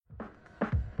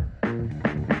Hello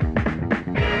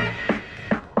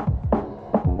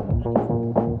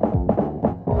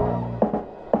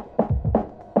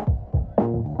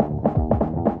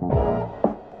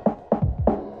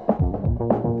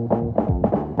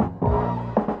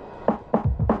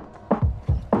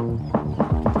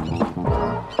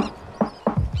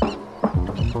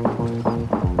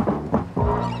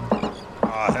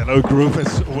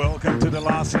groovers, welcome to the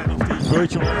last set of the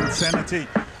Virtual Insanity.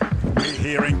 We're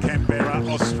here in Canberra,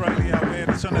 Australia, where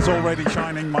the sun is already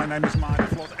shining. My name is Mark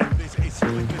Flott and this is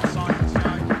Liquid Science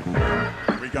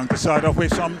Night. We're going to start off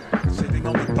with some Sitting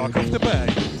on the Dock of the Bay.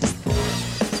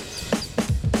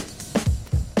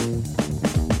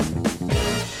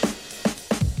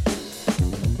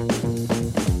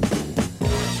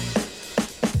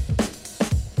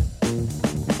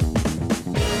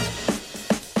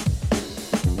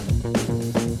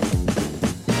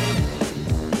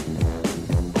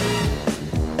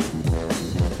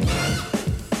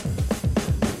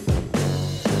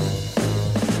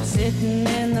 Sitting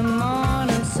in the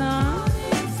morning sun,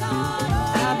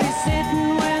 I'll be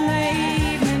sitting when the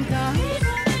evening comes,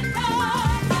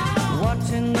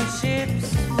 watching the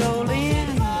ships roll in,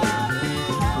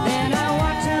 then I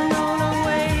watch them roll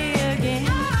away again.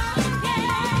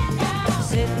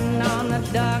 Sitting on the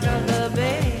dock of the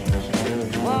bay,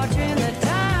 watching the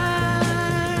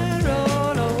tide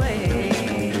roll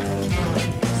away.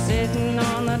 Sitting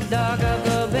on the dock of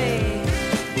the bay,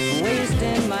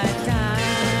 wasting my time.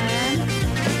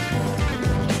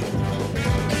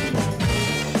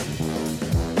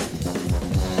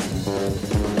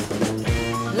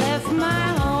 Left my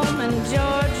home in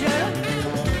Georgia,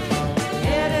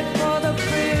 headed for the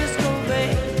Frisco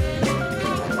Bay.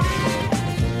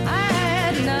 I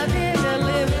had nothing to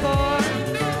live for,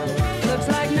 looks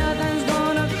like nothing's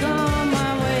gonna come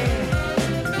my way.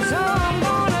 So I'm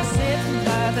gonna sit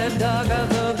by the dock of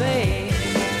the bay,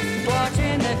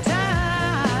 watching the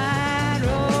tide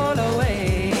roll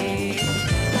away.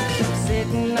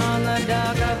 Sitting on the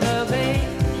dock of the bay,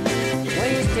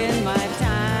 wasting my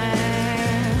time.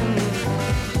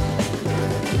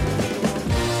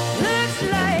 Looks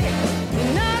like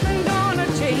nothing gonna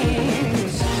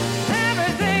change.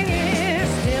 Everything is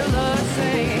still the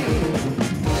same.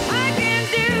 I can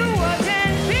do what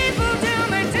 10 people tell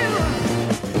me to.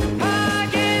 I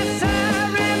guess I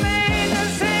remain the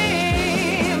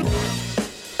same.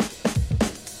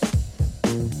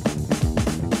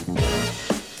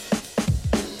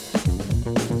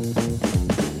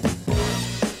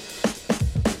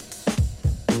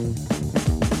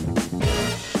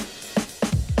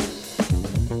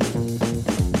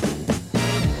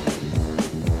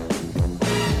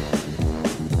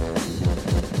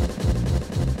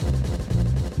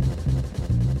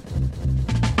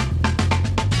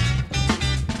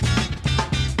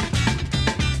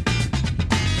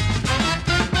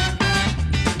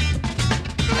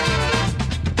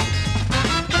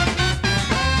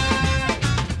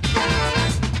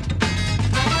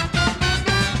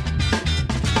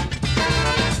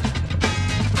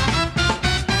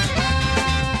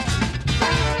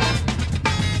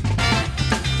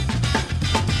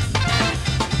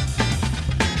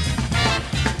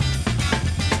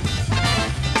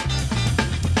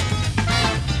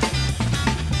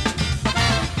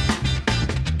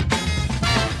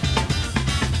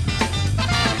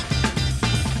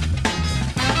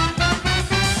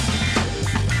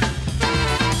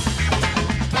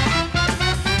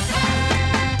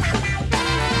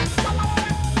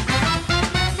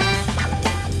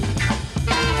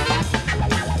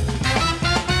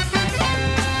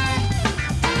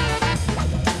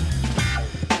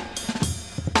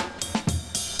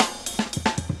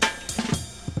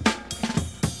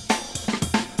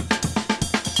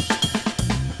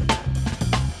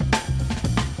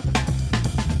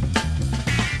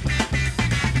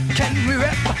 Can we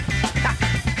rap?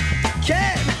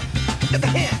 Get the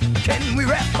hand. Can we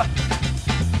rap?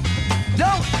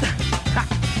 Don't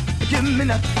give me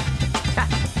nothing.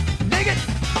 Dig it.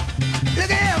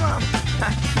 Look at him.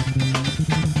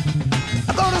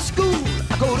 I go to school.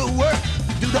 I go to work.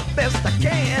 Do the best I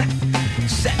can.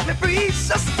 Set me free,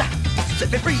 sister.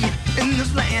 Set me free in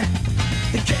this land.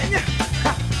 Can you?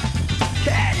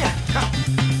 Can you?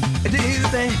 Do you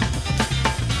think?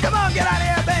 Come on, get out of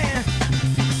here, band.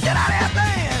 Get out of here,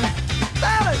 band.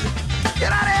 Fellas,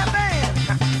 get out of here, band.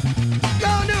 Go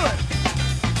and do it.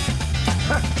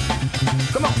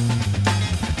 Come on.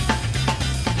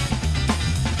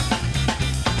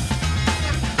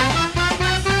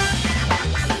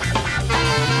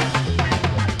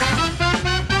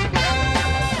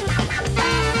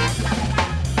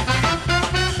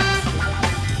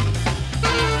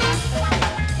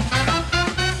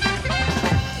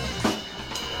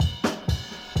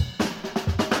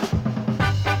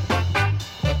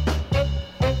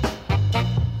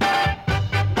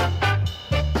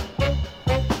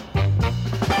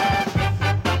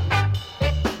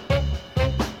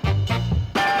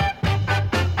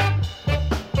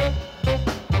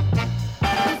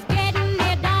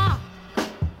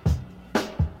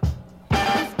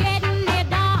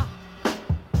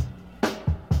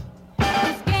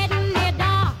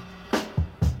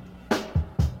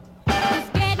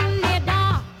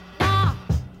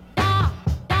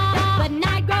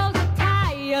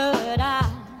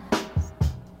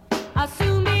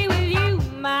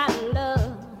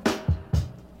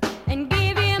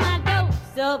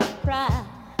 surprise.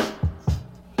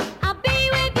 I'll be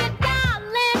with you,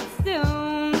 darling,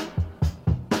 soon.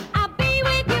 I'll be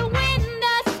with you when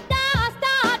the stars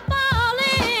start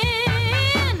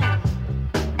falling.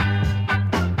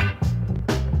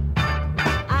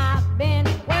 I've been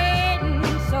waiting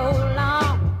so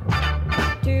long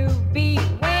to be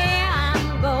where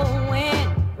I'm going,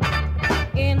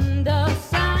 in the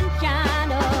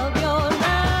sunshine of your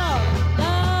love,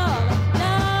 love,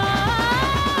 love.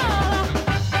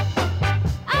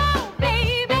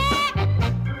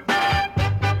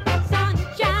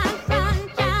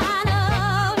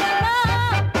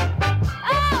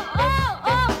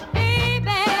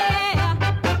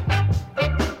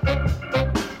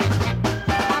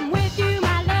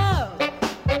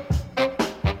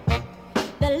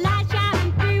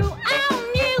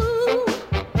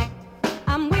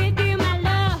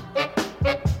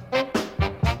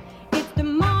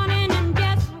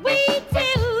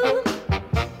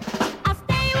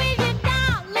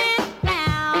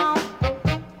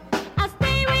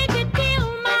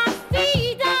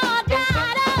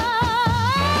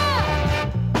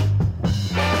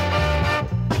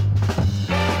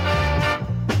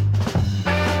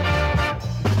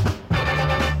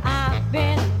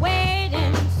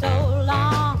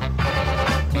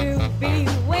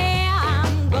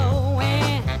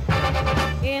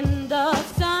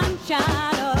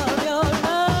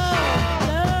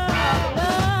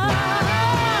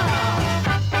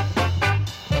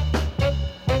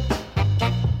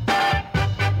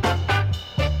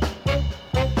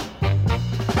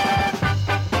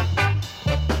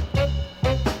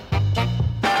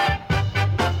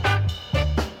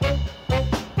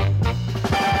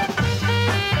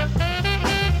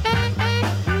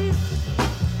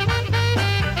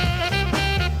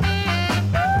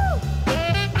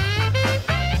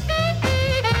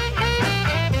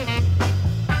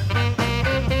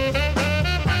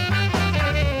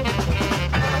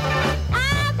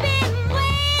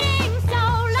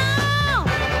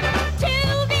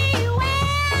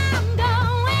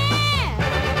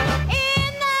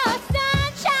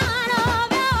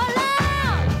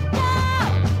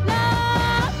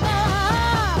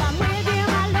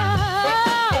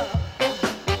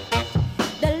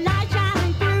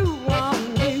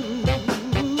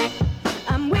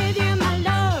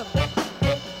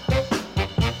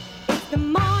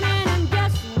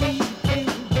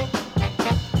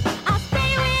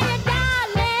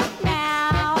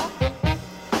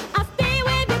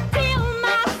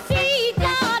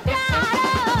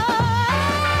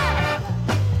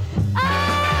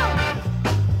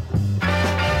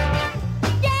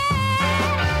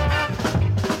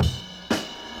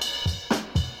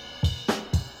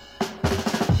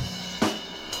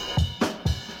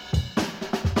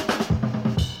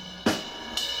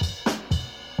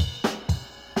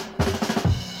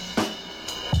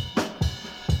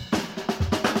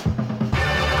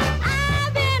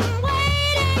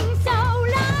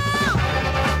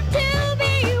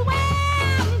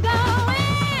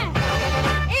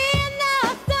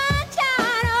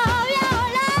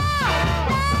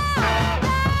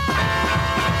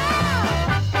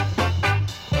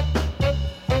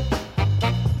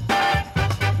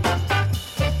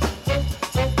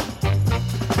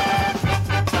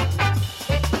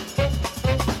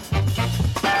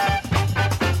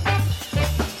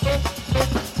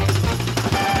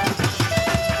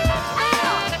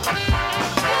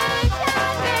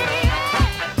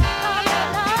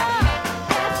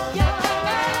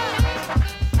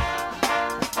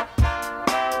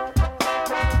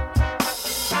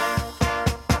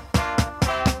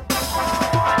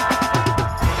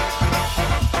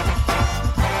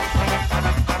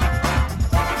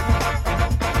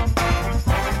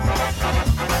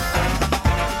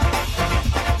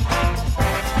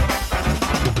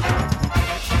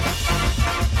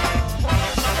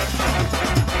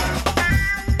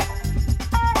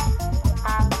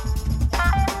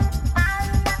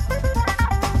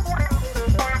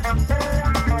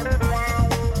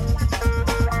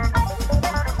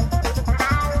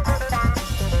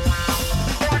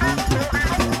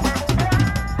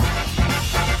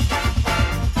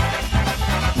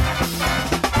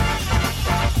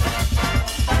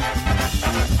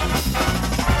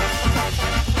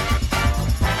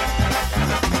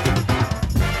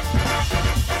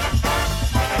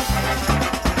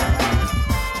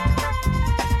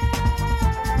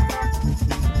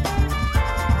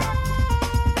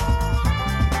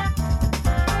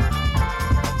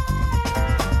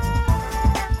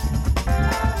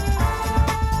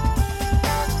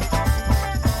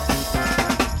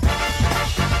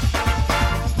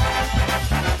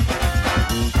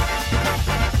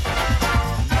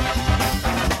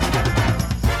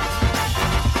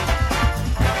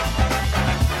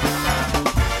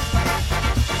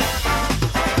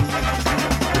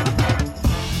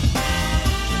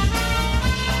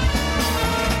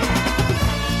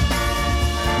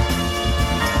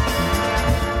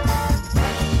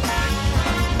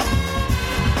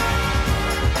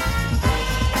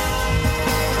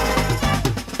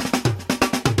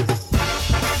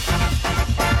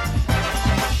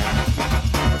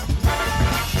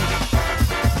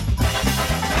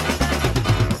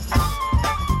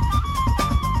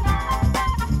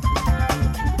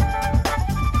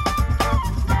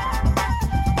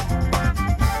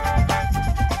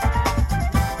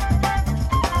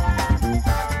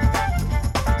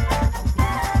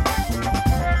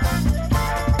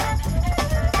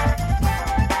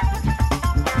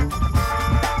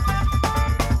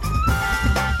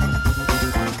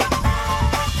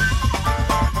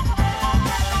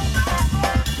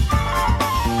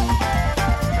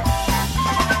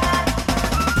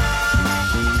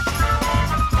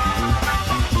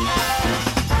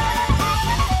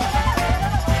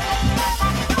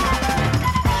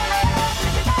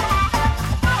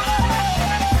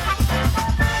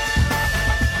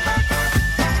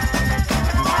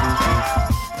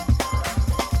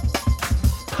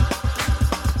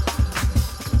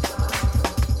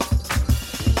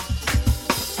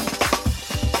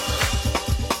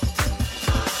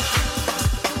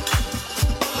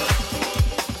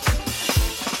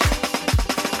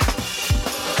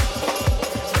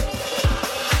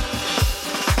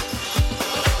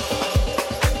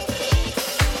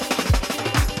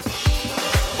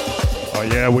 Oh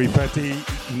yeah, we've had the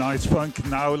nice funk.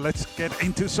 Now let's get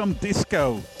into some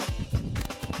disco.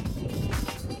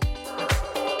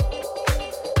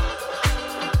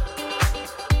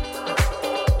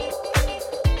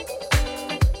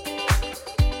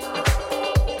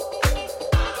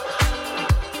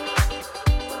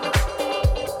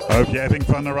 Hope you're having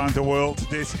fun around the world.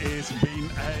 This has been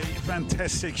a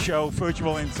fantastic show,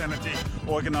 Virtual Insanity,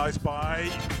 organized by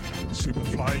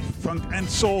Superfly, Funk and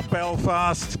Soul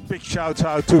Belfast. Big shout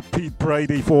out to Pete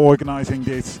Brady for organizing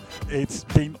this. It's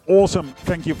been awesome.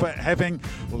 Thank you for having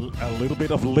a little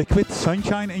bit of liquid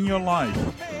sunshine in your life.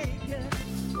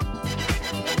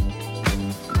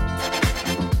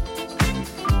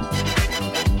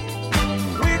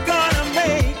 We're gonna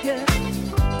make it.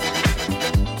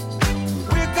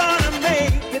 We're gonna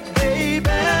make it, baby.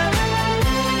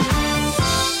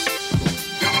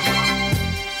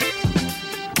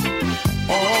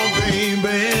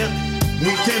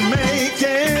 We can make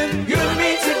it. You and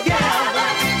me together.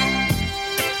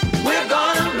 We're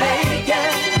gonna make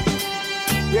it.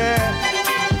 Yeah.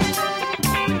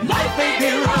 Life may be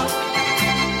rough,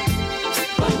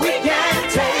 but we can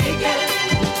take it.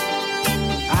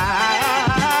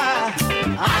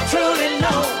 I truly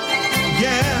know.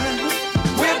 Yeah.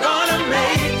 We're gonna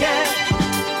make it.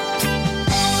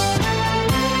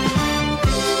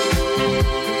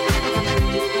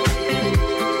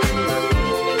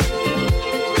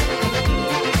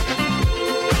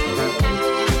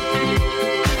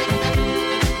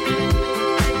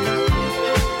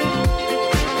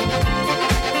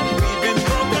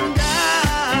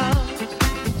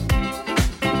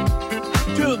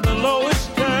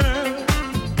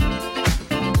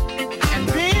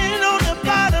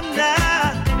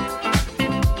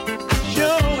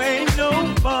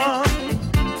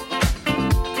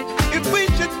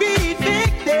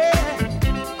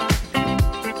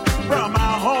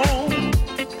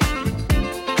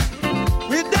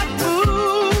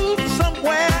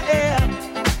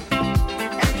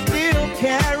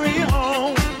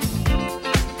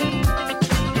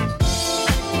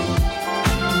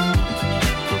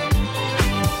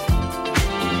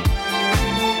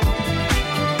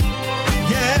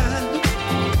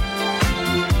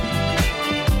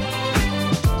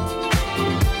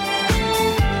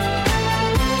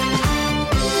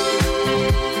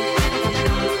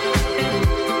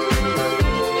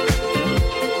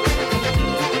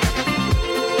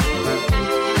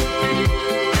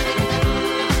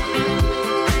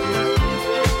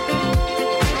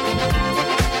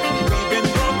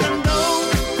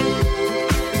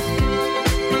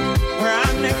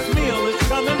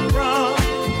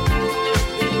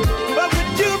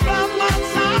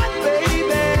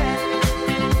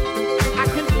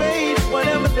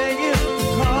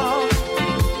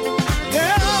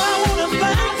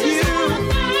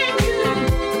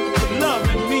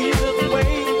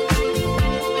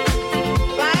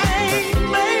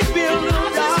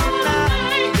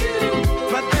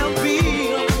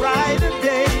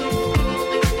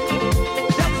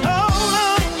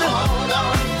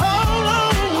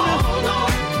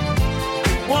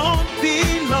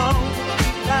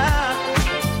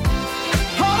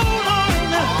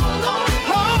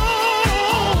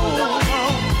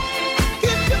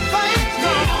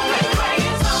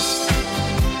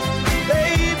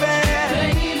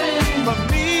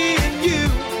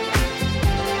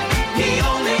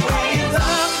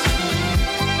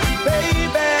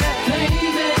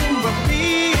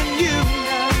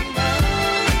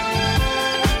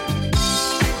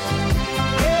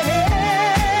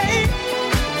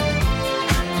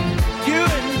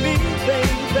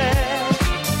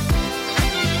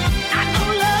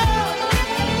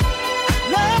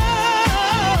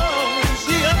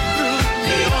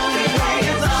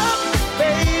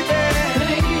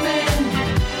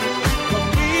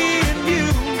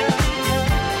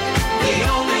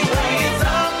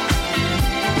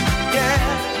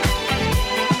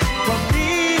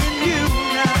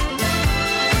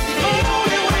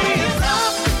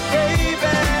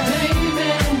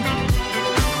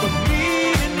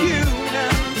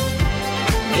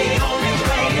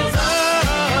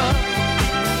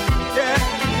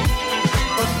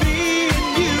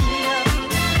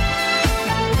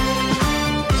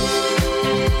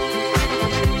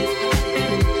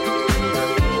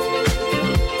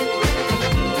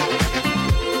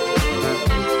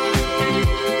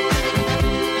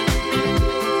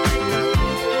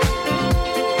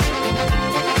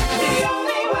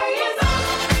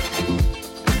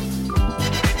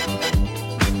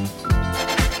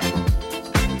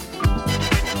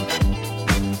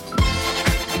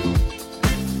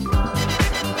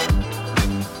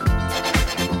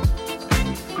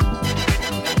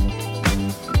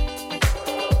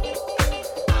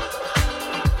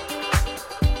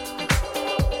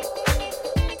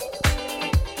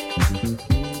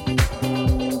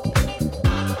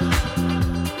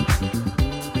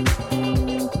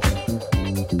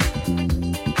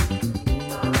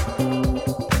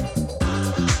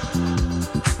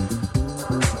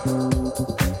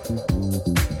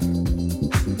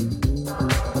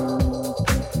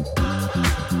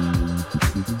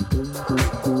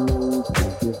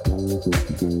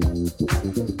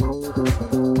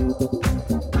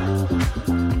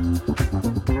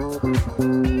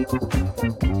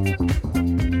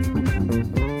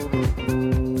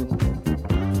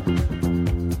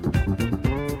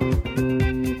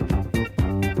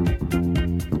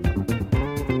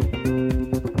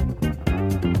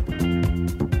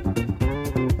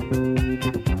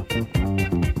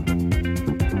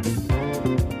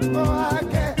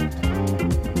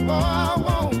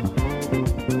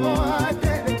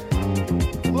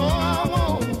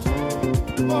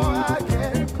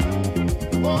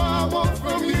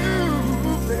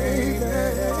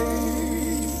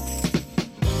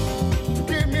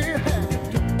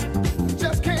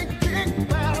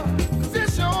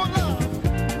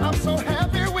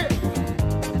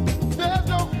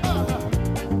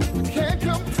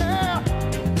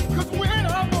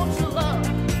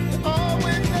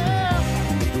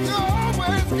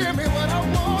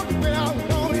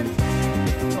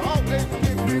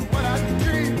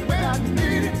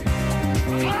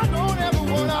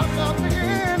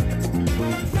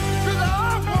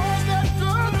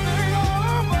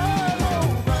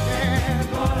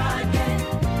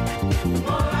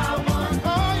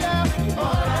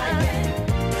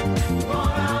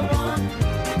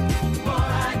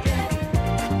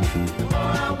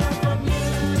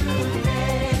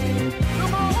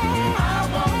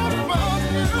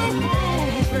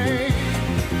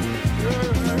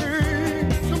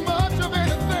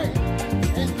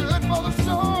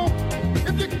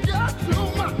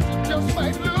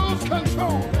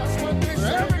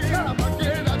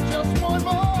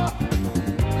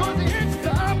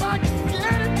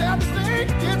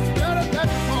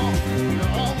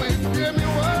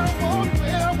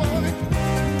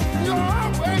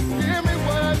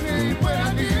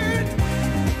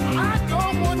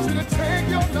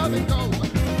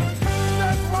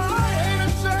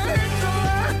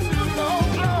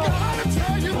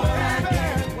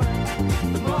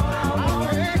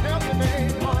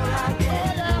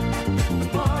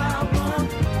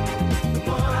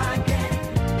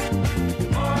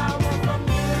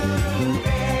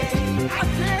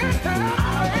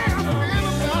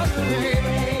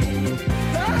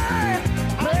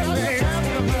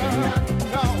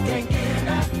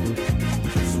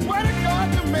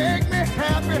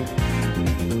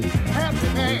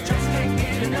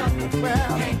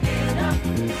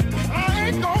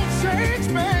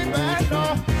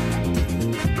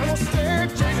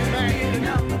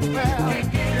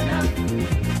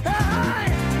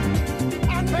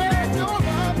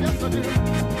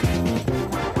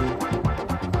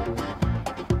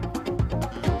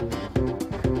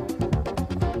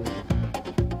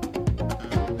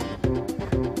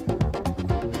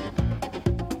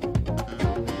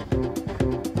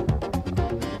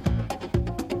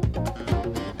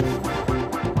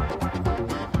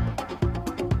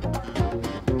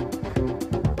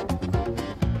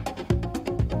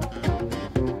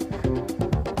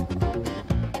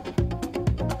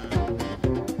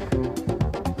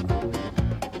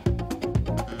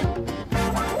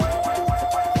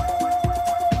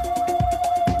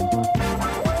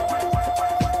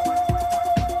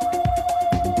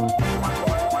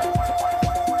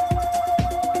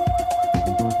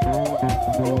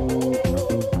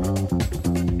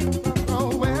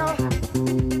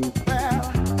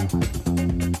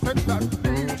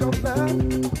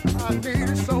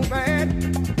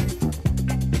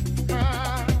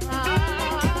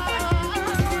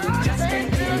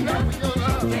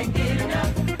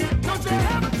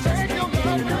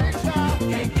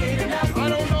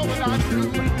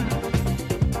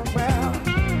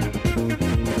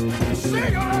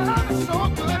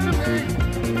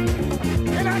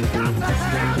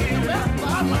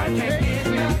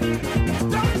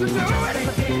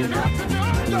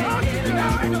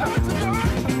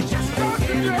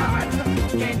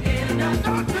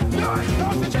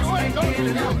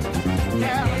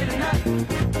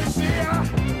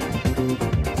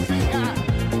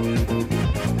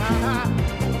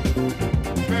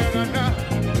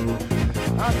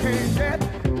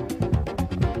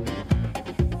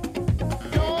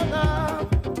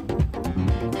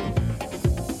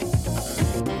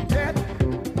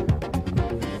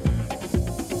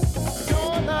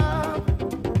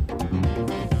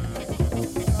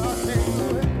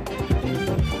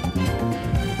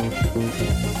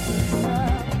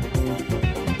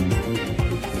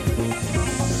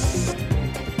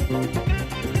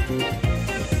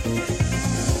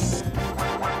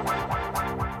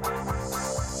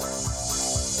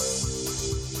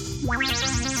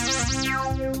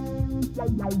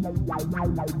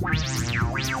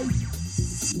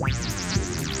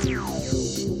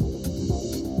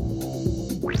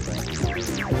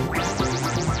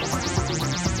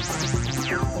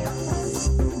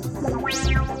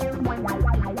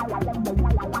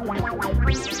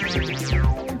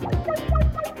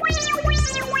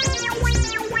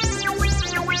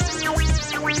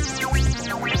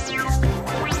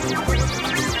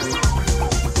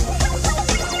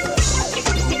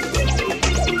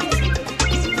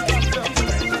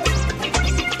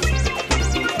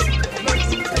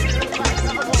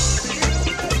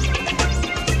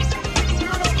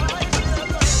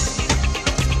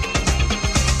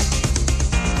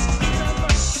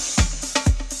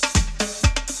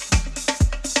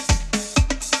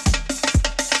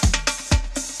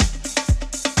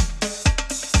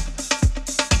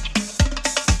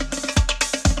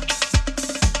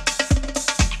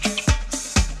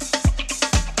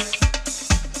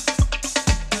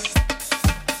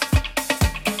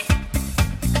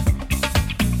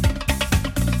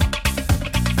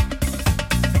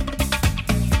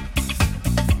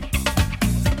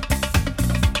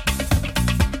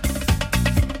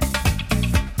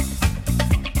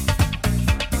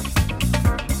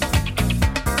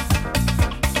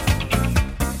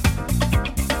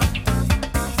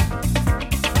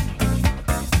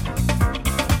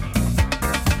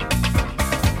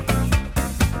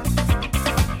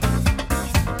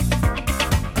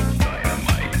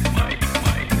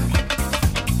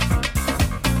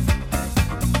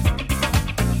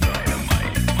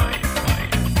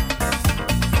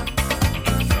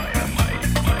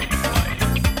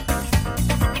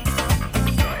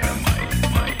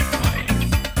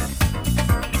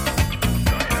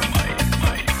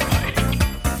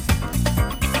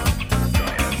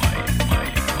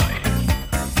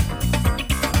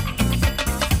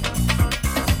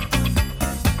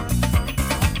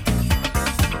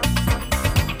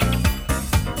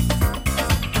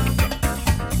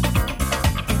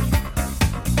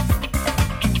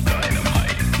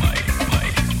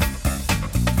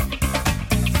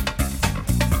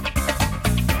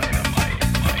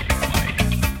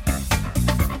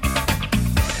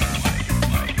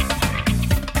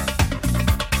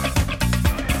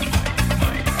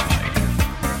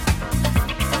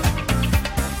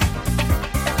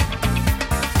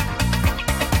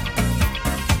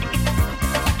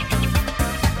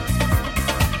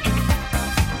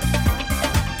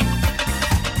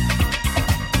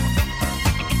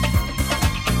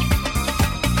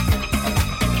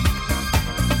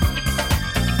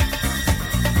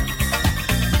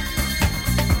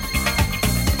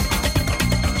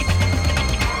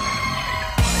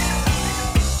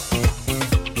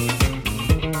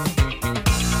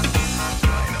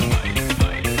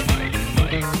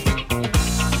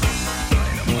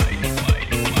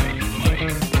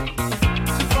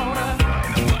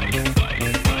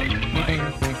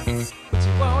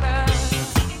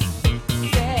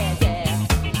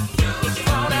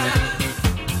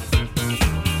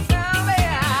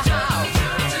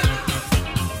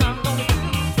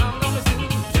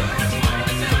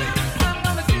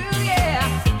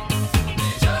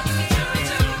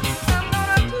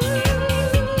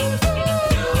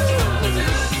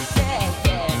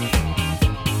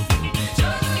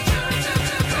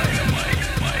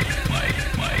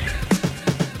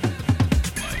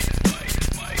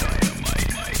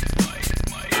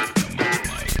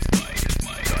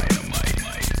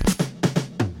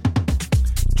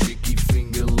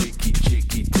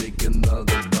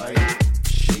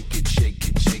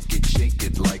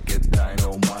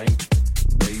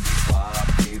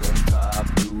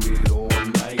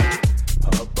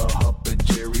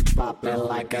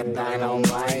 a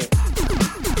dynamite.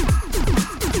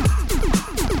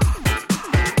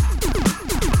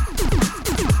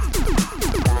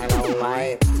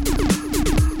 Dynamite.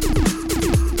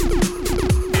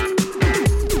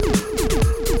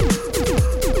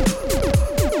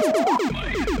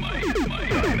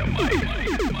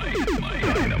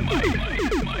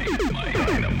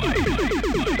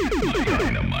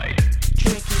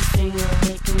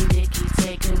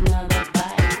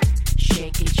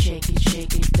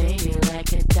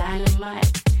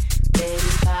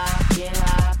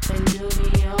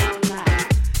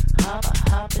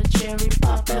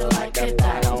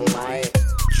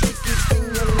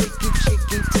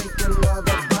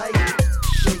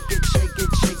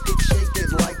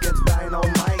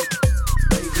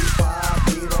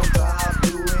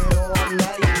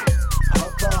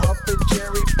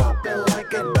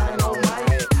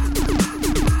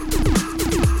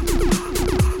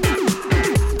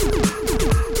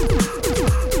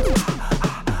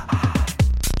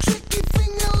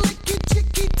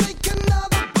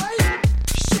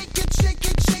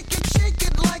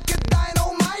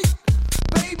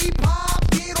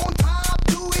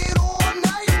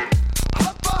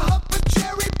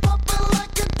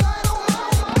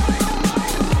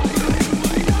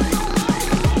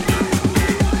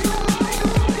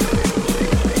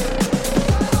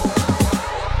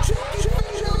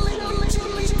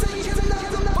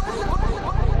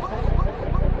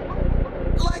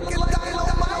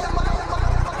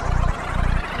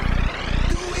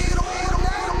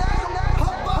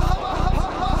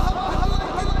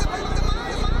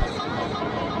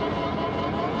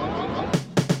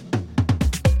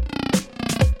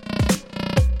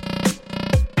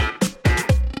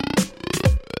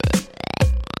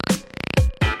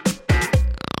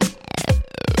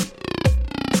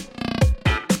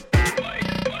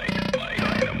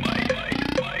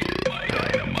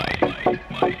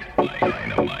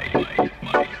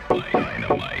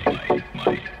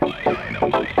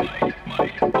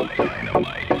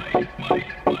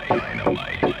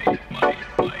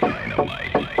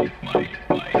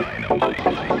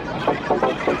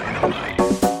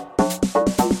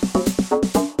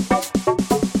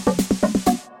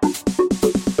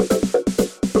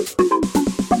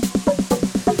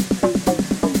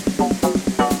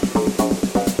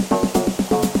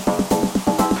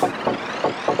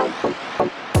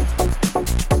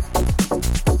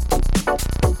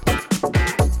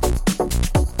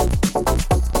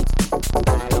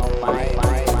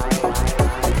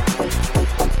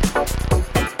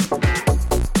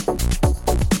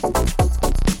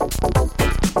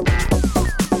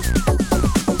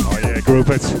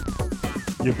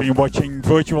 You've been watching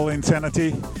Virtual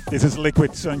Insanity. This is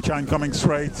Liquid Sunshine coming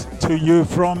straight to you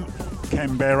from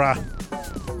Canberra.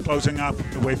 Closing up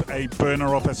with a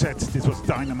burner of a set. This was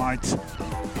Dynamite.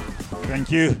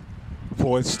 Thank you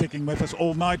for sticking with us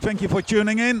all night. Thank you for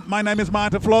tuning in. My name is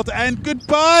Maarten Vlot and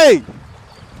goodbye!